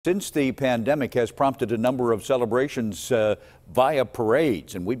Since the pandemic has prompted a number of celebrations via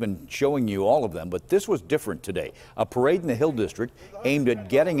parades, and we've been showing you all of them, but this was different today. A parade in the Hill District aimed at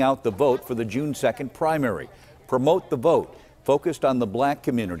getting out the vote for the June 2nd primary. Promote the vote. Focused on the black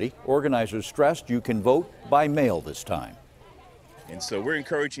community, organizers stressed you can vote by mail this time. And so we're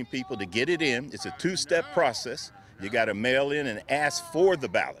encouraging people to get it in. It's a two-step process. You got to mail in and ask for the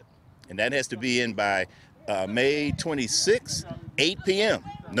ballot. And that has to be in by May 26, 8 p.m.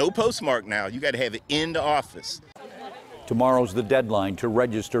 No postmark now. You got to have it in the office. Tomorrow's the deadline to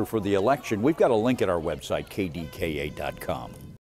register for the election. We've got a link at our website, KDKA.com.